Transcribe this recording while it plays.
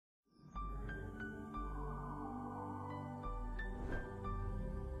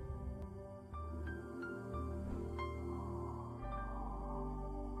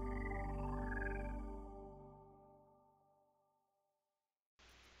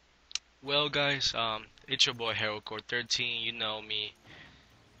Well, guys, it's your boy Haroldcore13. You know me.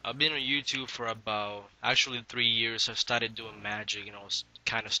 I've been on YouTube for about actually 3 years. I started doing magic,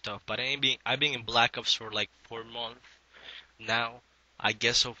 kind of stuff. But I've been in Black Ops for like 4 months now. I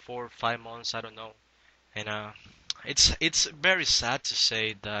guess so, 4 or 5 months. I don't know. And it's very sad to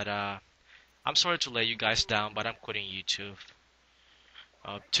say that I'm sorry to let you guys down, but I'm quitting YouTube.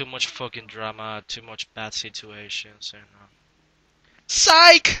 Too much fucking drama, too much bad situations, and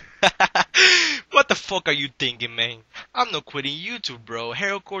psych! What the fuck are you thinking, man? I'm not quitting YouTube, bro.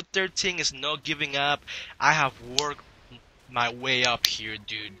 Haroldcore13 is not giving up. I have worked my way up here,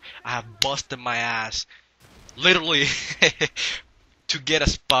 dude. I have busted my ass, literally, to get a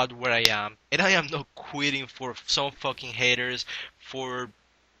spot where I am. And I am not quitting for some fucking haters, for,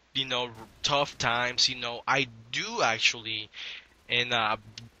 you know, tough times. I do actually. And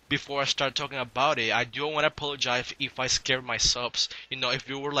before I start talking about it, I do want to apologize if I scared my subs. If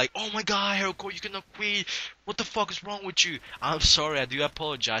you were like, "Oh my God, Haruko, you cannot quit. What the fuck is wrong with you?" I'm sorry. I do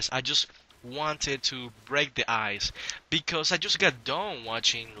apologize. I just wanted to break the ice because I just got done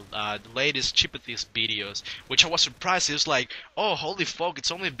watching the latest Chipathy's videos, which I was surprised. It was like, "Oh, holy fuck!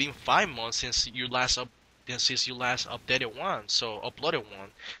 It's only been 5 months since you last updated one, so uploaded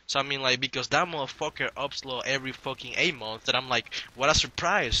one." So I mean, like, because that motherfucker upload every fucking 8 months, that I'm like, what a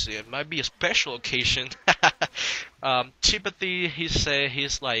surprise! It might be a special occasion. Chipathy, he said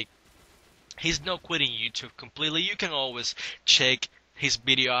he's not quitting YouTube completely. You can always check his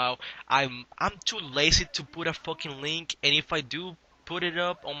video out. I'm too lazy to put a fucking link, and if I do put it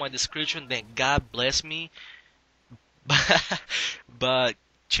up on my description, then God bless me. But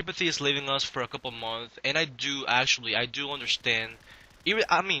Chipathy is leaving us for a couple months, and I do understand. Even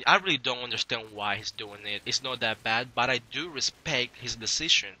I mean, I really don't understand why he's doing it. It's not that bad, but I do respect his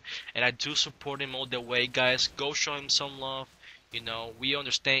decision, and I do support him all the way, guys. Go show him some love. We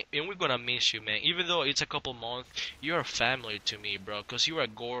understand, and we're gonna miss you, man. Even though it's a couple months, you're a family to me, bro. Cause you're a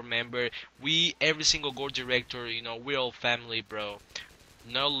Gore member. Every single Gore director, we're all family, bro.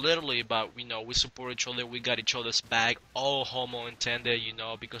 No, literally, but we support each other. We got each other's back. All homo intended,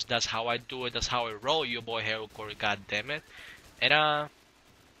 because that's how I do it. That's how I roll, your boy Haroldcore. God damn it. And I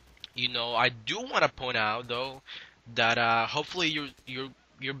do want to point out though that hopefully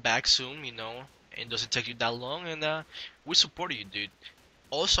you're back soon. And doesn't take you that long. And we support you, dude.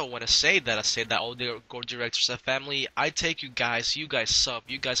 Also want to say that I said that all the Gore directors are family. I take you guys. You guys sub.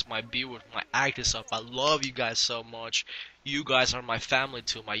 You guys my viewers, my active sub. I love you guys so much. You guys are my family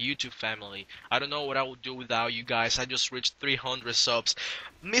too, my YouTube family. I don't know what I would do without you guys. I just reached 300 subs.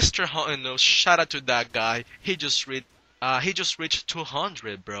 Mr. Hunter, shout out to that guy. He just reached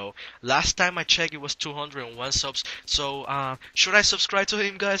 200, bro. Last time I checked, it was 201 subs. So, should I subscribe to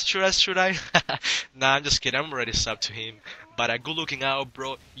him, guys? Should I? Nah, I'm just kidding. I'm already subbed to him. But good looking out,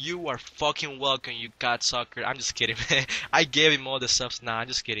 bro. You are fucking welcome, you cocksucker. I'm just kidding, man. I gave him all the subs. Nah, I'm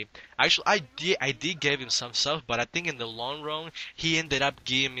just kidding. Actually, I did give him some subs, but I think in the long run, he ended up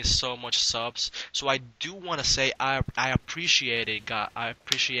giving me so much subs. So I do want to say I appreciate it, God. I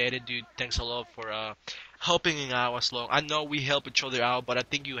appreciate it, dude. Thanks a lot for helping me out as long. I know we help each other out, but I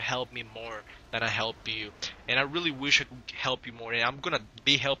think you help me more than I help you. And I really wish I could help you more. And I'm gonna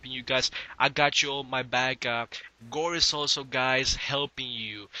be helping you guys. I got you all my back. Gore is also, guys, helping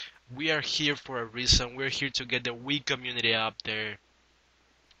you. We are here for a reason. We're here to get the Wii community up there.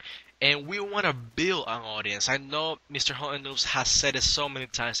 And we want to build an audience. I know Mr. Hunter Noobs has said it so many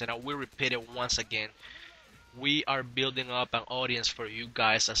times, and I will repeat it once again. We are building up an audience for you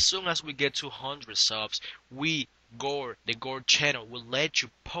guys. As soon as we get 200 subs, the Gore channel, will let you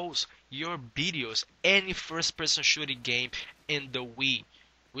post your videos, any first-person shooting game in the Wii.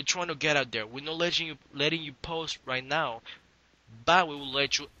 We're trying to get out there. We're not letting you post right now, but we will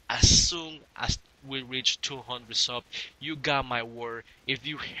let you as soon as we reach 200 subs. You got my word. If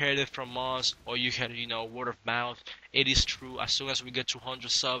you heard it from us, or you heard, word of mouth, it is true. As soon as we get 200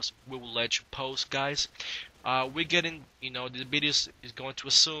 subs, we will let you post, guys. We're getting, the videos is going to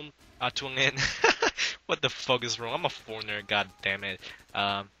assume to an end. What the fuck is wrong? I'm a foreigner, god damn it.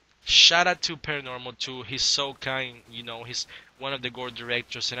 Shout out to Paranormal too. He's so kind, he's one of the Gore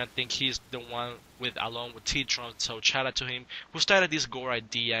directors, and I think he's the one along with T-Tron. So shout out to him who started this Gore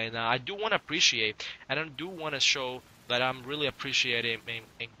idea, and I do want to appreciate, and I do want to show that I'm really appreciative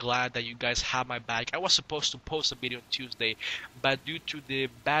and glad that you guys have my back. I was supposed to post a video on Tuesday, but due to the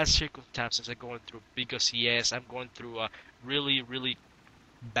bad circumstances I'm going through, because yes, I'm going through a really, really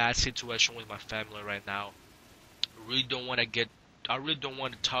bad situation with my family right now. Really don't want to get I really don't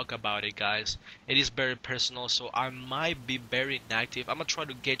want to talk about it, guys. It is very personal, so I might be very inactive. I'm gonna try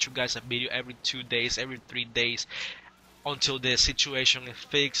to get you guys a video every 2 days, every 3 days, until the situation is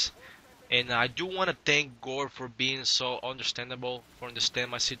fixed. And I do want to thank Gore for being so understandable, for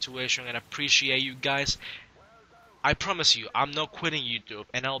understanding my situation, and appreciate you guys. I promise you, I'm not quitting YouTube,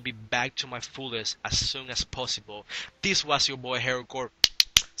 and I'll be back to my fullest as soon as possible. This was your boy Haroldcore,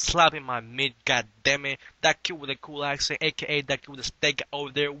 slapping my mid, god damn it. That kid with a cool accent, aka that kid with a steak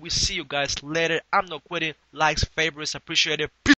over there. We see you guys later. I'm not quitting. Likes, favorites, appreciate it. Peace.